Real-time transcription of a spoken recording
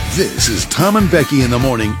This is Tom and Becky in the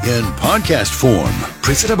morning in podcast form.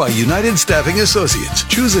 Presented by United Staffing Associates.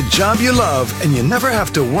 Choose a job you love and you never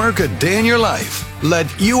have to work a day in your life.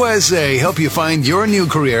 Let USA help you find your new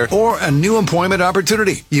career or a new employment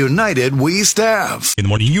opportunity. United We Staff. In the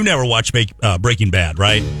morning, you never watched Breaking Bad,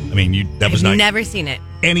 right? I mean, I've never seen it.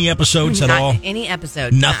 Any episodes at Not all? Any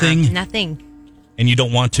episode. Nothing? Nothing. And you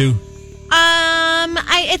don't want to?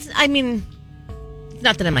 It's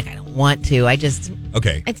not that I'm like, I don't want to.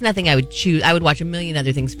 Okay. It's nothing I would choose. I would watch a million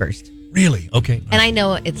other things first. Really? Okay. And I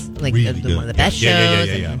know it's like really one of the best shows.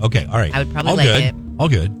 Yeah. Okay, all right. I would probably all like good. it. All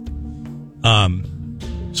good.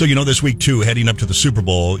 So, this week, too, heading up to the Super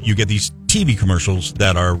Bowl, you get these TV commercials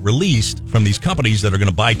that are released from these companies that are going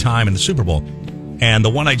to buy time in the Super Bowl. And the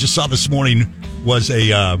one I just saw this morning was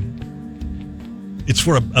it's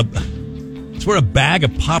for a bag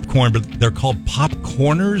of popcorn, but they're called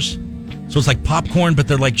popcorners. So it's like popcorn, but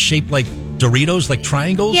they're like shaped like Doritos, like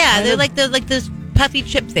triangles. Yeah, they're like those puffy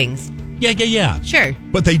chip things. Yeah. Sure.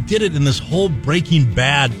 But they did it in this whole Breaking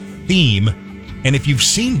Bad theme. And if you've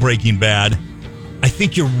seen Breaking Bad, I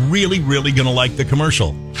think you're really, really going to like the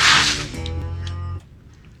commercial.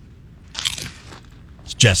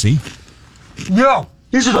 It's Jesse. Yo,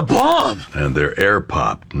 these are the bomb. And they're air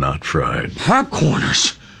popped, not fried.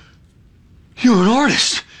 Popcorners. You're an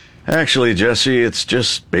artist. Actually, Jesse, it's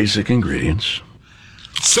just basic ingredients.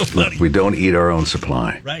 So funny. We don't eat our own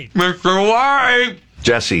supply. Right. Mr. White.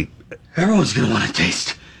 Jesse. Everyone's going to want to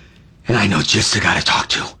taste. And I know just the guy to talk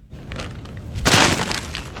to.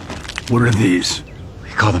 What are these? We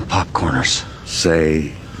call them popcorners.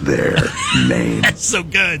 Say their name. That's so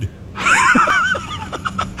good.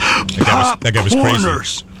 That guy was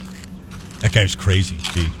crazy. That guy was crazy,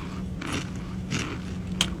 Steve.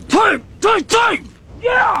 Take!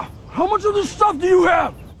 Yeah! How much of this stuff do you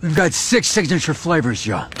have? We've got 6 signature flavors,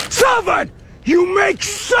 Joe. 7! You make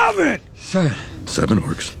 7! 7. 7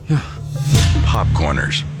 works. Yeah.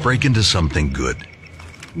 Popcorners. Break into something good.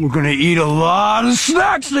 We're gonna eat a lot of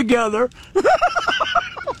snacks together.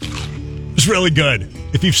 It's really good.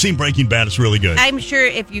 If you've seen Breaking Bad, it's really good. I'm sure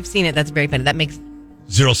if you've seen it, that's very funny. That makes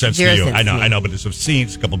Zero sense to you. sense I to me. know, but it's a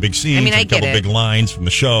scenes, a couple big scenes, I a couple get it. big lines from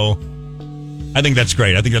the show. I think that's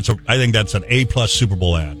great. I think that's an A+ Super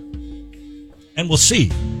Bowl ad. And we'll see.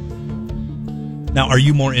 Now, are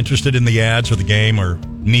you more interested in the ads or the game or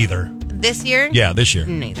neither? this year. Yeah, this year.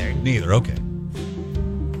 Neither. Okay.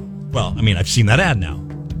 Well, I mean, I've seen that ad now.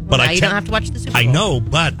 But now you don't have to watch the Super Bowl. I know,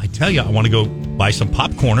 but I tell you, I want to go buy some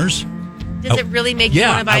popcorners. Does it really make you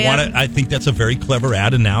want to buy it? I think that's a very clever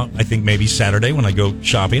ad, and now I think maybe Saturday when I go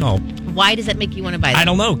shopping, Why does that make you want to buy them? I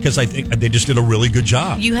don't know, because I think they just did a really good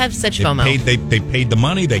job. You have such FOMO. They paid the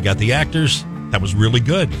money. They got the actors. That was really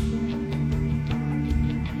good.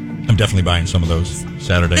 I'm definitely buying some of those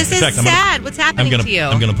Saturday. This is sad. What's happening to you?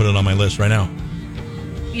 I'm going to put it on my list right now.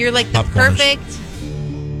 You're like the Popcorners. perfect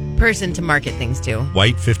person to market things to.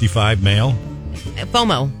 White, 55, male.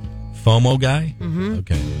 FOMO. FOMO guy? Mm-hmm.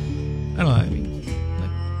 Okay. I don't know. I mean,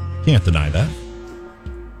 I can't deny that.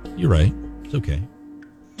 You're right. It's okay.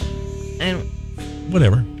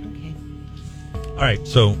 Whatever. Okay. All right.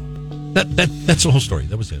 So that's the whole story.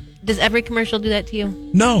 That was it. Does every commercial do that to you?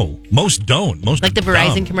 No, most don't. Most like the are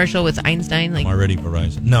Verizon dumb. commercial with Einstein. Like I'm already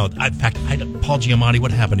Verizon. No, in fact, Paul Giamatti.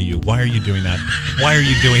 What happened to you? Why are you doing that? Why are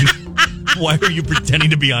you doing? Why are you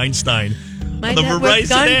pretending to be Einstein? My The network Verizon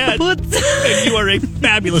gone ad. kaput. And you are a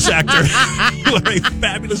fabulous actor. You are a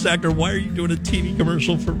fabulous actor. Why are you doing a TV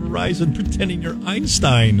commercial for Verizon pretending you're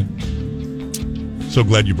Einstein? So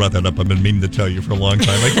glad you brought that up. I've been meaning to tell you for a long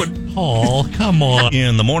time. Like, what? Paul, come on.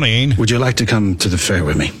 In the morning. Would you like to come to the fair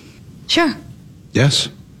with me? Sure. Yes?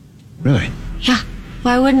 Really? Yeah.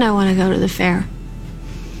 Why wouldn't I want to go to the fair?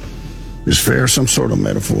 Is fair some sort of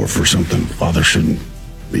metaphor for something Father shouldn't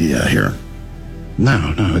be here?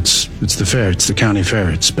 No, it's the fair. It's the county fair.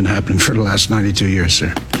 It's been happening for the last 92 years,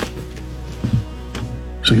 sir.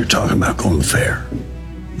 So you're talking about going to the fair?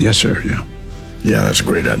 Yes, sir, yeah. Yeah, that's a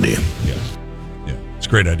great idea. Yeah, it's a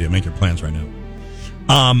great idea. Make your plans right now.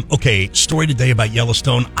 Okay, story today about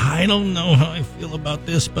Yellowstone. I don't know how I feel about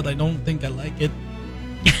this, but I don't think I like it.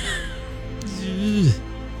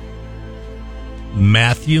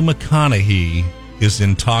 Matthew McConaughey is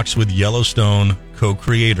in talks with Yellowstone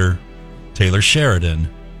co-creator Taylor Sheridan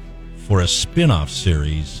for a spin-off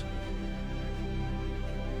series,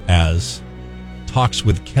 as talks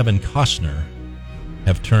with Kevin Costner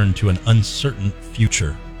have turned to an uncertain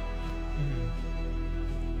future.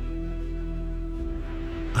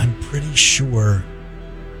 I'm pretty sure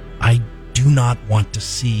I do not want to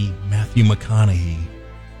see Matthew McConaughey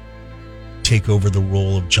take over the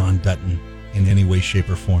role of John Dutton in any way, shape,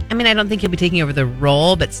 or form. I mean, I don't think he'll be taking over the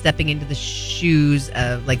role, but stepping into the shoes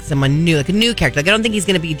of like someone new, like a new character. Like I don't think he's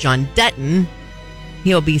going to be John Dutton.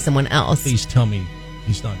 He'll be someone else. Please tell me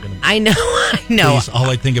he's not going to be. I know. Please, all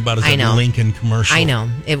I think about is I that know. Lincoln commercial. I know.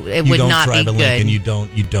 It You would don't not drive be a good. Lincoln. You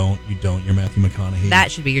don't. You're Matthew McConaughey.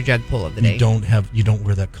 That should be your jug pull of the day. You don't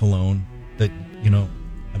wear that cologne that,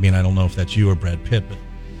 I mean, I don't know if that's you or Brad Pitt, but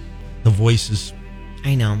the voice is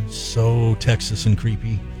I know. so Texas and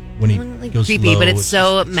creepy when he Like goes creepy, low. but it's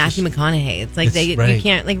so Matthew McConaughey. It's like It's you right.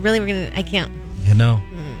 can't, like really, I can't.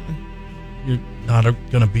 You're not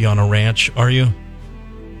going to be on a ranch, are you?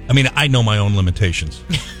 I mean, I know my own limitations.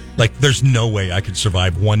 Like, there's no way I could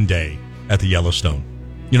survive one day at the Yellowstone.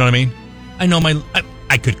 You know what I mean? I know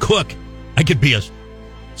I could cook. I could be a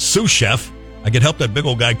sous chef. I could help that big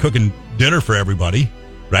old guy cooking dinner for everybody,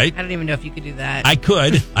 right? I don't even know if you could do that. I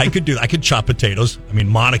could chop potatoes. I mean,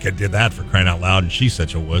 Monica did that for crying out loud, and she's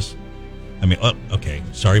such a wuss. I mean, okay,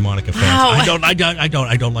 sorry, Monica fans. Wow. I don't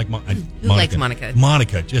like Monica. Who likes Monica?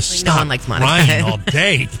 Monica, just Like, stop no one likes Monica. crying all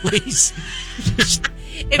day, please. Just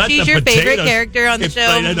If cut she's the your favorite potatoes. character on the If- show,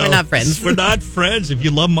 I know. we're not friends. We're not friends if you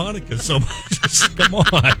love Monica so much. Just, come on.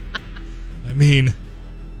 I mean,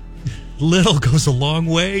 little goes a long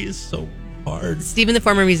way. It's so hard. Stephen, the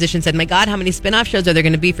former musician, said, "My God, how many spin-off shows are there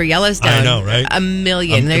going to be for Yellowstone? I know, right? A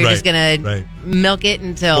million. They're just going to milk it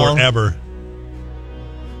until forever."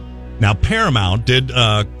 Now, Paramount did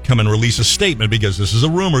come and release a statement because this is a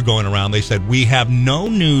rumor going around. They said, "We have no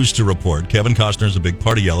news to report. Kevin Costner is a big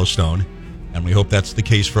part of Yellowstone, and we hope that's the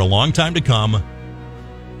case for a long time to come.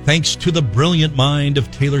 Thanks to the brilliant mind of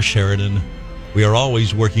Taylor Sheridan, we are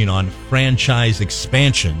always working on franchise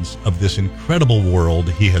expansions of this incredible world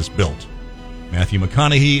he has built. Matthew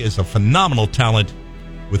McConaughey is a phenomenal talent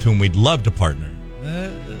with whom we'd love to partner." I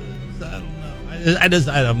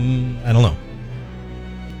don't know.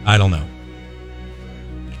 I don't know.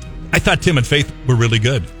 I thought Tim and Faith were really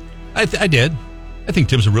good. I did. I think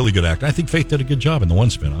Tim's a really good actor. I think Faith did a good job in the one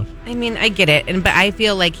spinoff. I mean, I get it, but I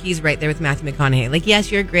feel like he's right there with Matthew McConaughey. Like,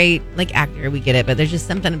 yes, you're a great actor, we get it, but there's just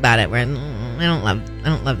something about it where I don't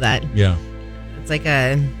love that. Yeah. It's like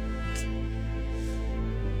a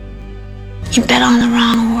You bet on the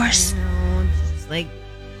wrong horse. it's just like,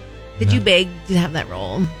 did you beg to have that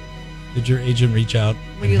role? Did your agent reach out?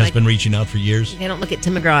 Were you Has like- been reaching out for years. I don't look at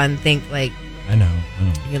Tim McGraw and think like I know.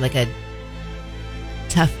 you're like a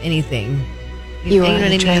tough anything. You know are what I the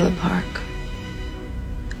mean? trailer park.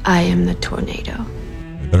 I am the tornado.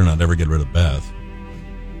 We better not ever get rid of Beth.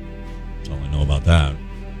 That's all I know about that.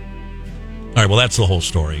 All right, well, that's the whole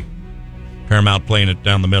story. Paramount playing it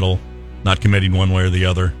down the middle, not committing one way or the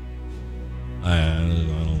other. I don't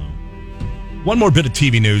know. One more bit of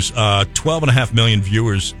TV news. 12.5 million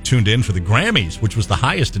viewers tuned in for the Grammys, which was the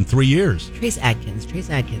highest in 3 years. Trace Adkins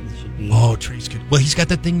should be. Oh, Trace. Well, he's got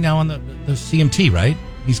that thing now on the CMT, right?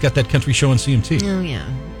 He's got that country show on CMT. Oh yeah. I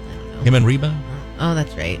don't know. Him and Reba, Oh,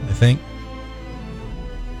 that's right. I think.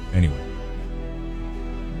 Anyway.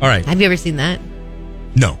 All right. Have you ever seen that?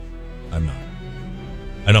 No, I'm not.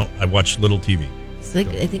 I don't. I watch little TV. It's like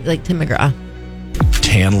I think like Tim McGraw.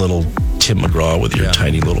 Tan little Tim McGraw with your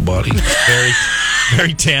tiny little body. Very,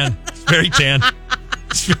 very tan. It's very tan.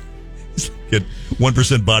 He's good.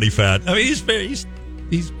 1% body fat. I mean,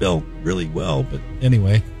 he's built really well. But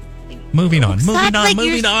anyway, moving on. Stop, I'm you're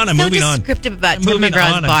moving on. so descriptive about I'm Tim moving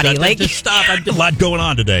McGraw's on. body. Like just stop. I've got a lot going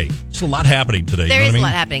on today. There's a lot happening today. there you know is what I a mean?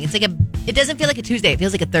 lot happening. It's like it doesn't feel like a Tuesday. It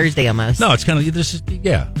feels like a Thursday almost. No, it's kind of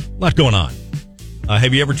a lot going on.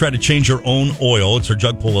 Have you ever tried to change your own oil? It's our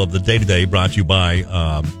jug pull of the day-to-day, brought to you by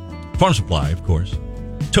Farm Supply, of course.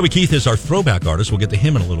 Toby Keith is our throwback artist. We'll get to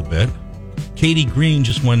him in a little bit. Katie Green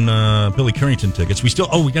just won Billy Currington tickets. We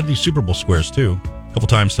got to do Super Bowl squares, too, a couple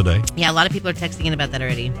times today. Yeah, a lot of people are texting in about that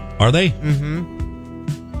already. Are they?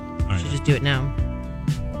 Mm-hmm. All right. Should just do it now.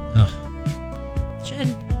 Ugh.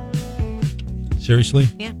 Should. Seriously?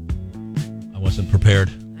 Yeah, I wasn't prepared.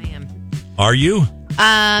 I am. Are you?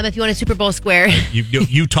 If you want a Super Bowl square.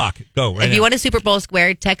 You talk. Go right If you now. want a Super Bowl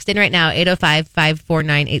square, text in right now.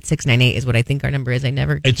 805-549-8698 is what I think our number is. I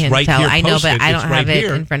never It's can right tell. here I know, posted. but I don't It's right have it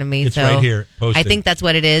here. in front of me. It's so right here posted. I think that's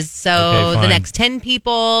what it is. So Okay, the fine. next 10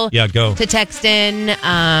 people Go. to text in,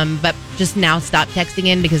 but just now stop texting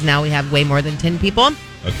in because now we have way more than 10 people.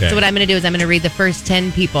 Okay. So what I'm going to do is I'm going to read the first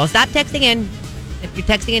 10 people. Stop texting in. If you're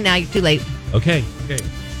texting in now, you're too late. Okay.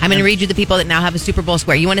 I'm going to read you the people that now have a Super Bowl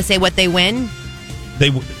square. You want to say what they win?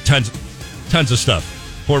 Tons of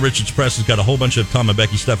stuff. Poor Richards Press has got a whole bunch of Tom and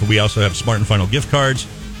Becky stuff, and we also have Smart and Final gift cards,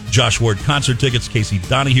 Josh Ward concert tickets, Casey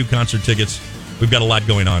Donahue concert tickets. We've got a lot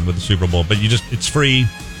going on with the Super Bowl, but it's free.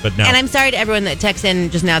 But now, And I'm sorry to everyone that texted in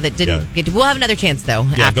just now that didn't get to. We'll have another chance, though,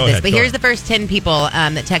 Yeah, after go this. ahead, But go here's ahead. the first 10 people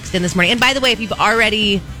that texted in this morning. And by the way, if you've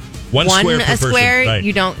already One won square per a person, square, right.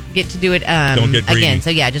 you don't get to do it Don't get greedy. again. So,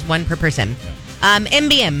 yeah, just one per person.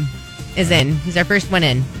 MBM is in. He's our first one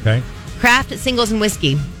in. okay, Kraft Singles and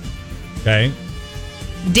Whiskey. okay.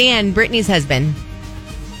 Dan, Brittany's husband.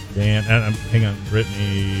 Dan, hang on,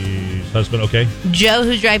 Brittany's husband. Okay, Joe,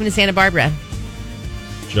 who's driving to Santa Barbara.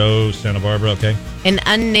 Joe, Santa Barbara. Okay, An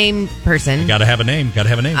unnamed person. got to have a name. Got to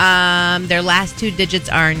have a name. Their last 2 digits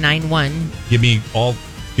are 91. Give me all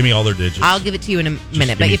their digits. I'll give it to you in a minute.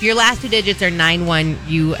 give But me- if your last 2 digits are 91,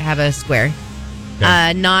 you have a square.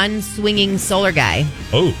 Okay. Non-swinging solar guy.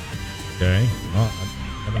 Oh, okay. Well,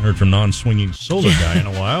 I haven't heard from non-swinging solar guy in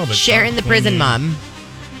a while. But Sharon, the prison mom.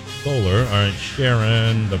 Solar. All right,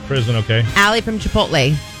 Sharon, the prison. Okay. Allie from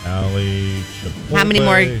Chipotle. Allie, Chipotle. How many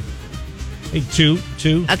more? Hey, two.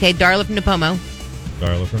 Okay, Darla from Napomo.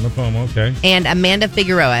 Darla from the Pomo. Okay. And Amanda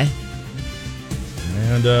Figueroa.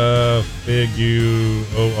 And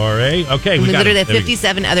Figuora. Okay, we We got literally it. have There we go.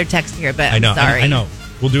 57 other texts here, but I know. I'm sorry. I know.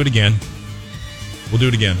 We'll do it again.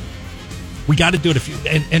 We got to do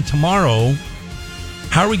it and tomorrow.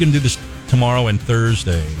 How are we going to do this tomorrow and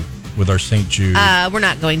Thursday with our St. Jude? We're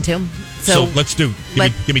not going to. So let's do.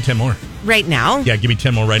 Give me 10 more. Right now? Yeah, give me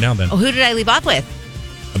 10 more right now then. Oh, who did I leave off with?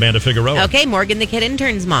 Amanda Figueroa. Okay, Morgan, the kid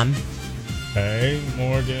intern's mom. Okay,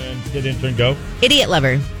 Morgan, kid intern, go. Idiot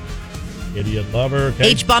lover. Idiot lover. Okay.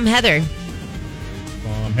 H-bomb Heather.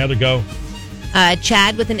 Heather, go.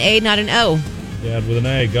 Chad with an A, not an O. Dad with an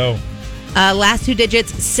A, go. Last 2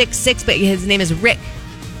 digits, 66, but his name is Rick.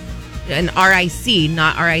 An R-I-C,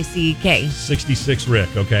 not R-I-C-K. 66 Rick,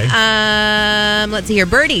 okay. Let's see here.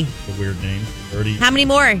 Birdie. That's a weird name. 30. How many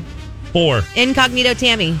more? 4. Incognito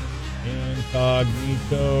Tammy.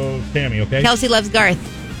 Incognito Tammy, okay. Kelsey loves Garth.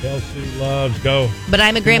 Kelsey loves, go. But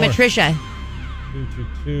I'm a Grandma more. Trisha.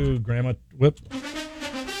 222, Grandma,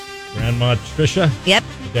 Grandma Trisha, Yep.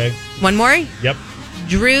 okay. One more. Yep,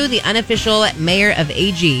 Drew, the unofficial mayor of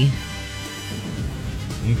AG.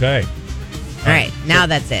 okay. All right, now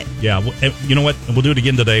that's it. Yeah, you know what? We'll do it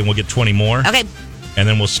again today and we'll get 20 more. Okay. And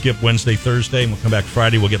then we'll skip Wednesday, Thursday, and we'll come back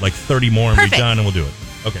Friday. We'll get like 30 more and Perfect. be done and we'll do it.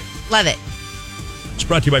 Okay. Love it. It's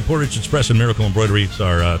brought to you by Port Richards Press and Miracle Embroidery. It's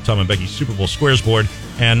our Tom and Becky Super Bowl Squares board.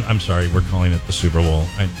 And I'm sorry, we're calling it the Super Bowl.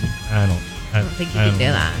 I don't think you can do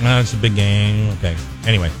that. No, it's a big game. Okay.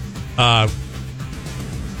 Anyway,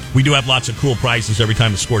 we do have lots of cool prizes. Every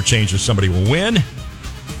time the score changes, somebody will win.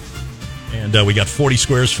 And we got 40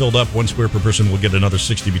 squares filled up. 1 square per person. We'll get another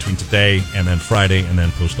 60 between today and then Friday, and then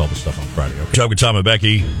post all the stuff on Friday. Okay. Job with Tom and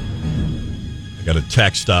Becky. I got a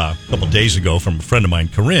text a couple days ago from a friend of mine,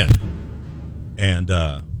 Corinne. And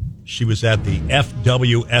she was at the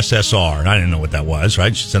FWSSR. And I didn't know what that was,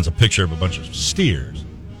 right? She sends a picture of a bunch of steers.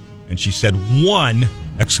 And she said one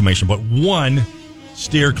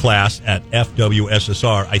steer class at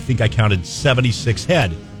FWSSR. I think I counted 76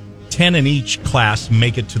 head. 10 in each class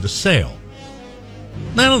make it to the sale.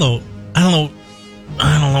 I don't know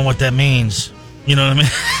what that means. You know what I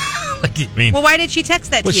mean? Well, why did she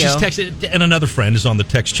text that to you? She's texting, and another friend is on the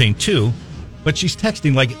text chain too, but she's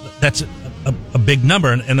texting like that's a big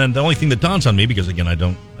number, and then the only thing that dawns on me, because again I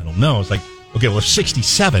don't know, is like, okay, well if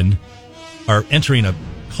 67 are entering a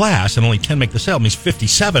class and only 10 make the sale, it means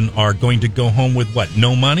 57 are going to go home with what?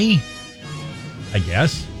 No money, I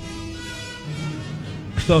guess.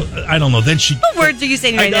 So I don't know. Then she. What words are you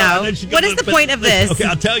saying right now? What is the point of this? Okay,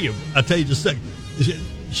 I'll tell you just a second.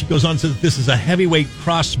 She goes on to this is a heavyweight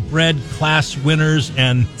crossbred class winners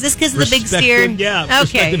and is this because of the big steer? Yeah,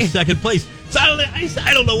 okay. Respective second place. So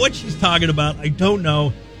I don't know what she's talking about. I don't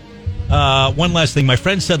know. One last thing. My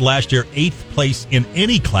friend said last year 8th place in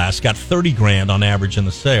any class got $30,000 on average in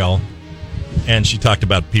the sale, and she talked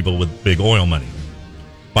about people with big oil money.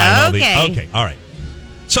 Okay, all right.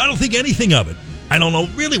 So I don't think anything of it. I don't know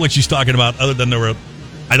really what she's talking about other than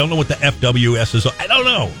I don't know what the FWS is. I don't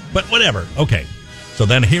know, but whatever. Okay. So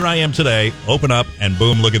then here I am today, open up, and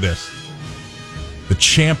boom, look at this. The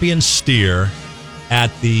champion steer at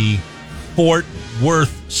the Fort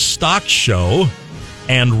Worth Stock Show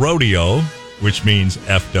and Rodeo, which means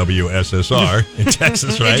FWSSR in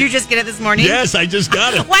Texas, right? Did you just get it this morning? Yes, I just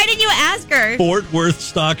got it. Why didn't you ask her? Fort Worth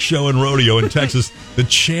Stock Show and Rodeo in Texas. The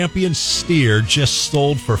champion steer just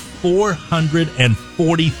sold for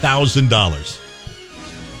 $440,000.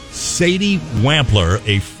 Sadie Wampler,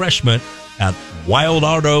 a freshman at Wild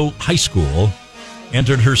Ardo High School,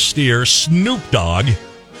 entered her steer, Snoop Dogg,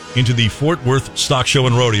 into the Fort Worth Stock Show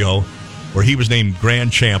and Rodeo, where he was named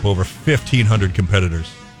grand champ over 1,500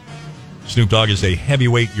 competitors. Snoop Dogg is a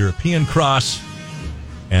heavyweight European cross,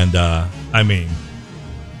 and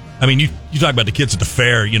I mean, you talk about the kids at the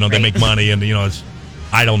fair, they Right. make money and, it's,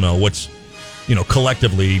 I don't know what's,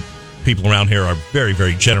 collectively people around here are very,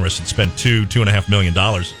 very generous and spend $2.5 million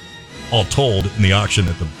all told in the auction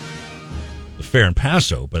at the fair in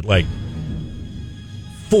Paso. But like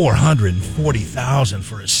 $440,000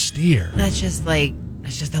 for a steer. That's just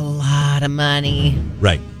a lot of money.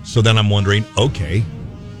 Right. So then I'm wondering, okay,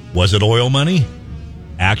 was it oil money?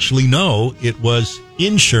 Actually, no, it was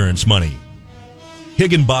insurance money.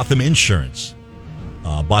 Higginbotham Insurance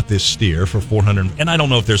bought this steer for $400,000. And I don't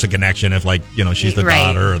know if there's a connection, if she's the Right.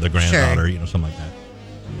 daughter or the granddaughter, something like that.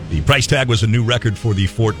 The price tag was a new record for the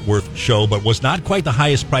Fort Worth show, but was not quite the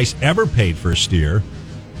highest price ever paid for a steer.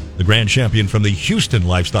 The grand champion from the Houston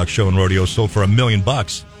Livestock Show and Rodeo sold for $1 million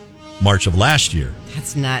March of last year.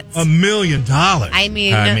 That's nuts. $1 million. I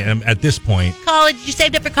mean, at this point, college. You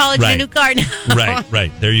saved up for college and Right. a new car now.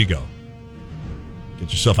 right. There you go.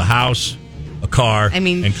 Get yourself a house, a car, I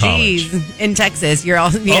mean, and college. geez, in Texas, you're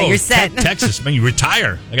set. Texas, man, you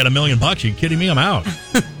retire. I got $1 million. Are you kidding me? I'm out.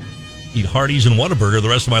 Eat Hardee's and Whataburger the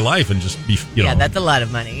rest of my life and just be, Yeah, that's a lot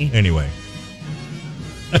of money. Anyway,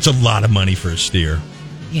 that's a lot of money for a steer.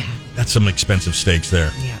 Yeah. That's some expensive steaks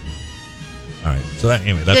there. Yeah. All right. So that's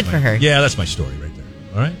Good for her. Yeah, that's my story right there.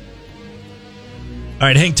 All right. All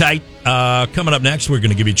right, hang tight. Coming up next, we're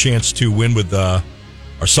going to give you a chance to win with our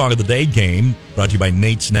Song of the Day game, brought to you by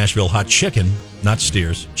Nate's Nashville Hot Chicken, not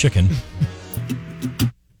steers, chicken.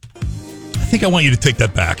 I think I want you to take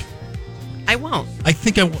that back. I won't. I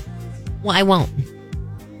think Well, I won't.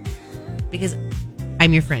 Because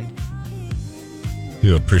I'm your friend.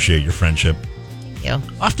 you appreciate your friendship. Thank you.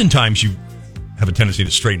 Oftentimes, you have a tendency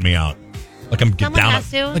to straighten me out. Like I'm Someone has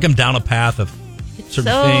to. like I'm down a path of certain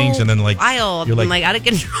So things, and then like wild. you're I'm like out of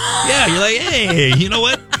control. yeah, you're like, hey, you know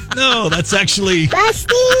what? No, that's actually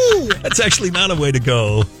that's actually not a way to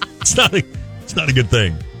go. It's not a good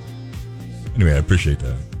thing. Anyway, I appreciate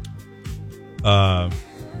that.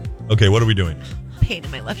 Okay, what are we doing? Pain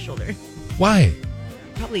in my left shoulder. Why?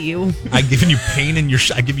 Probably you. I giving you pain in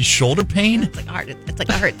I give you shoulder pain? It's like a heart. It's like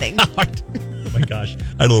a hurt thing. Oh my gosh.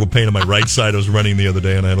 I had a little pain on my right side. I was running the other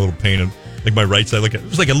day and I had a little pain in like my right side. It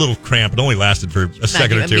was like a little cramp. It only lasted for a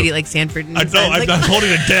second or two. Immediately like Sanford and I know. Sons, I'm like, not holding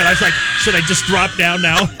it dead. I was like, should I just drop down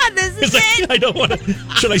now? This is It's like, it. I don't want to.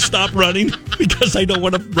 Should I stop running? Because I don't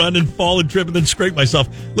want to run and fall and trip and then scrape myself.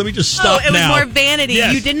 Let me just stop Oh, it was now. more vanity.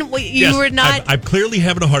 Yes. You didn't. You Yes. were not. I'm clearly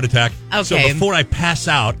having a heart attack. So Okay. before I pass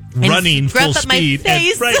out, running scrub full up my speed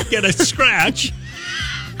face. and get a scratch.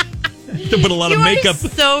 To put a lot you of makeup. are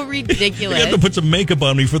so You ridiculous. have to put some makeup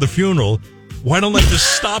on me for the funeral. Why don't I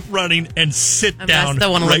just stop running and sit I down?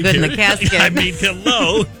 still wanna look right good in here? the casket. I mean,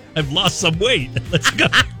 hello. I've lost some weight. Let's go.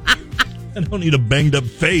 I don't need a banged up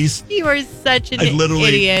face. You are such an I literally,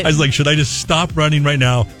 idiot. I was like, should I just stop running right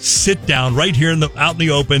now, sit down right here out in the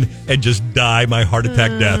open, and just die my heart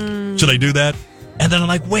attack death? Should I do that? And then I'm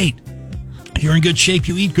like, wait, you're in good shape.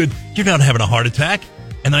 You eat good. You're not having a heart attack.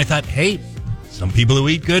 And then I thought, hey, some people who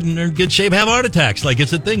eat good and are in good shape have heart attacks. Like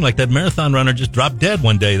it's a thing. Like that marathon runner just dropped dead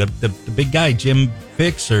one day. The big guy, Jim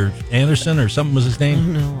Fix or Anderson or something was his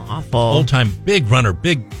name. no, awful. Old time big runner,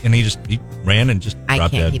 and he ran and just I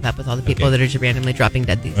dropped can't dead. keep up with all the people Okay. that are just randomly dropping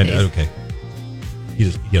dead these I days. know, okay. He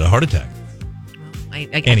had a heart attack. I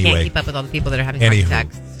Anyway. can't keep up with all the people that are having heart Anywho.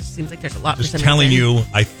 attacks. Seems like there's a lot. Just for some telling reason. you,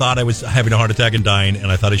 I thought I was having a heart attack and dying,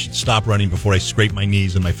 and I thought I should stop running before I scrape my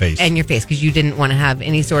knees and my face. And your face, because you didn't want to have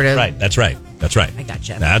any sort of. Right, that's right. That's right. I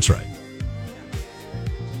gotcha. That's right.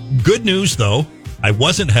 Good news, though, I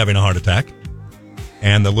wasn't having a heart attack,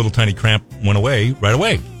 and the little tiny cramp went away right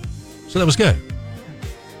away. So that was good.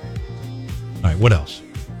 All right, what else?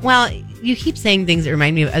 Well, you keep saying things that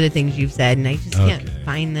remind me of other things you've said, and I just can't Okay.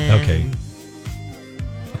 find them.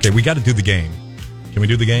 Okay, we got to do the game. Can we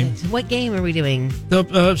do the game? So what game are we doing?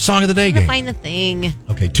 The Song of the Day I'm gonna game. find the thing.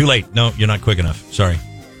 Okay, too late. No, you're not quick enough. Sorry.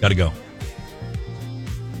 Got to go.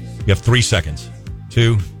 You have 3 seconds.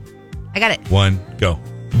 2, I got it. 1, go.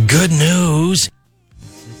 Good news.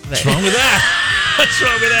 What's wrong with that? What's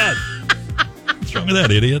wrong with that? What's wrong with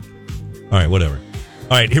that, idiot? All right, whatever.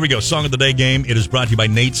 All right, here we go. Song of the Day game. It is brought to you by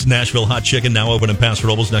Nate's Nashville Hot Chicken, now open in Paso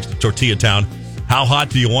Robles next to Tortilla Town. How hot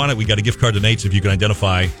do you want it? We got a gift card to Nate's if you can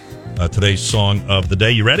identify today's Song of the Day.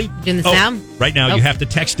 You ready? Doing this now? Right now, you have to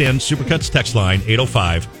text in Supercuts text line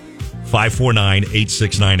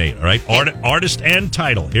 805-549-8698. All right? Artist and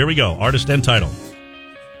title. Here we go. Artist and title.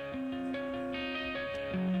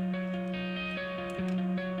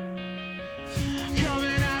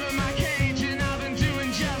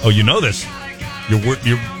 Oh, you know this.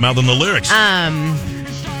 You're mouthing the lyrics. How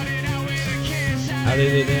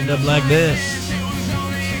did it end up like this?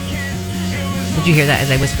 Did you hear that as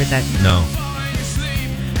I whispered that? No.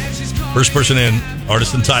 First person in,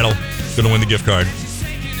 artist and title, going to win the gift card.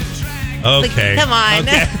 Okay. Come on.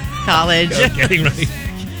 Okay. College. Okay, right.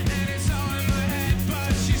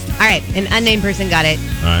 All right. An unnamed person got it.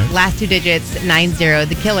 All right. Last 2 digits, 90.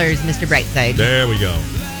 The Killers, Mr. Brightside. There we go.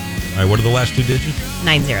 All right, what are the last 2 digits?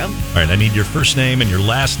 90. All right, I need your first name and your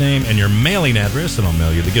last name and your mailing address, and I'll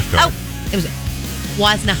mail you the gift card. Oh, it was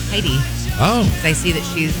Wasna Heidi. Oh. I see that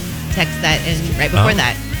she's texted that in right before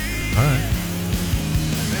that. All right.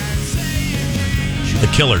 The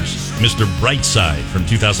Killers, Mr. Brightside from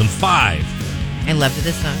 2005. I loved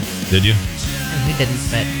this song. Did you? And who didn't,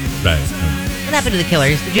 but Right. what happened to the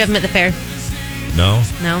Killers? Did you have them at the fair? No?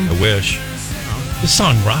 No? I wish. This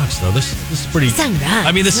song rocks, though. This is pretty... This song rocks.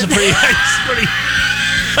 I mean, this is pretty... It's pretty...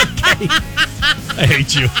 Okay. I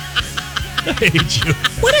hate you. I hate you.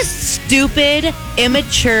 What a stupid,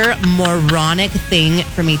 immature, moronic thing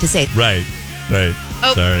for me to say. Right.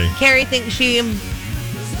 Oh, Sorry. Carrie thinks she...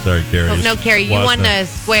 Sorry, Carrie. Oh, no, Carrie, you won a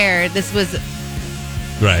square. This was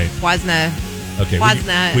Right. Wasna. Okay.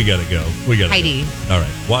 Wasna. We gotta go. Heidi. Go. All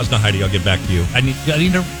right. Wasna Heidi, I'll get back to you. I need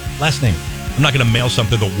her last name. I'm not going to mail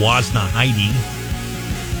something to Wasna Heidi.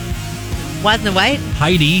 Wasna what?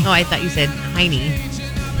 Heidi. Oh, I thought you said Heine.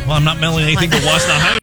 Well, I'm not mailing anything to Wasna Heidi.